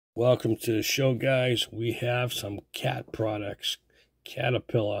Welcome to the show, guys. We have some cat products.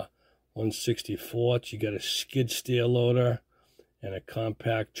 Caterpillar 1/64. You got a skid steer loader and a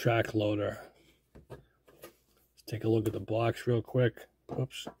compact track loader. Let's take a look at the box real quick.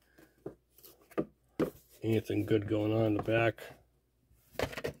 Oops. Anything good going on in the back?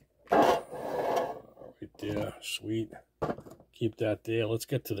 Right there. Sweet. Keep that there. Let's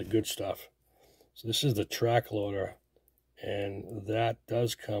get to the good stuff. So this is the track loader. And that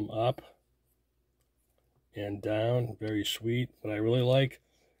does come up and down, very sweet. What I really like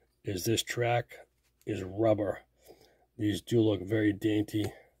is this track is rubber. These do look very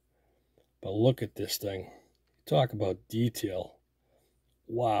dainty, but look at this thing. Talk about detail.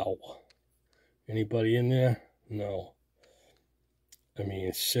 Wow. Anybody in there? No. I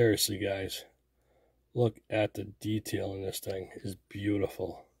mean, seriously, guys, look at the detail in this thing. It's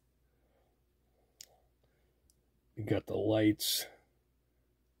beautiful. You got the lights,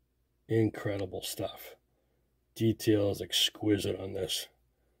 incredible stuff. Detail is exquisite on this.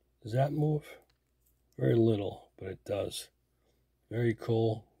 Does that move? Very little, but it does. Very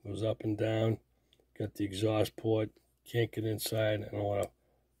cool. Goes up and down. Got the exhaust port. Can't get inside. I don't want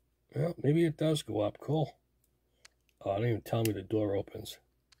to. Well, maybe it does go up. Cool. Oh, it didn't even tell me the door opens.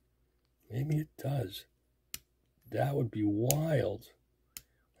 Maybe it does. That would be wild.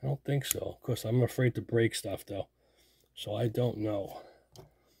 I don't think so. Of course, I'm afraid to break stuff, though. So I don't know.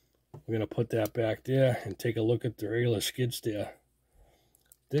 We're going to put that back there and take a look at the regular skid steer.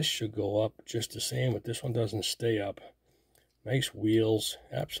 This should go up just the same, but this one doesn't stay up. Nice wheels.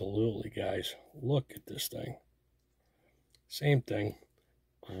 Absolutely, guys. Look at this thing. Same thing.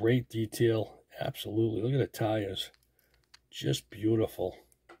 Great detail. Absolutely. Look at the tires. Just beautiful.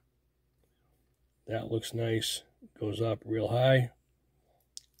 That looks nice. Goes up real high.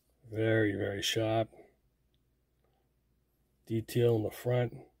 Very, very sharp. Detail in the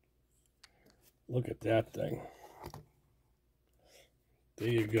front. Look at that thing. There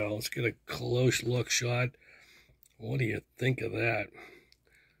you go. Let's get a close look shot. What do you think of that?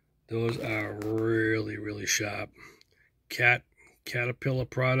 Those are really, really sharp. Caterpillar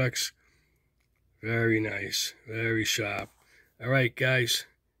products. Very nice. Very sharp. All right, guys.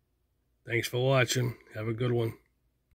 Thanks for watching. Have a good one.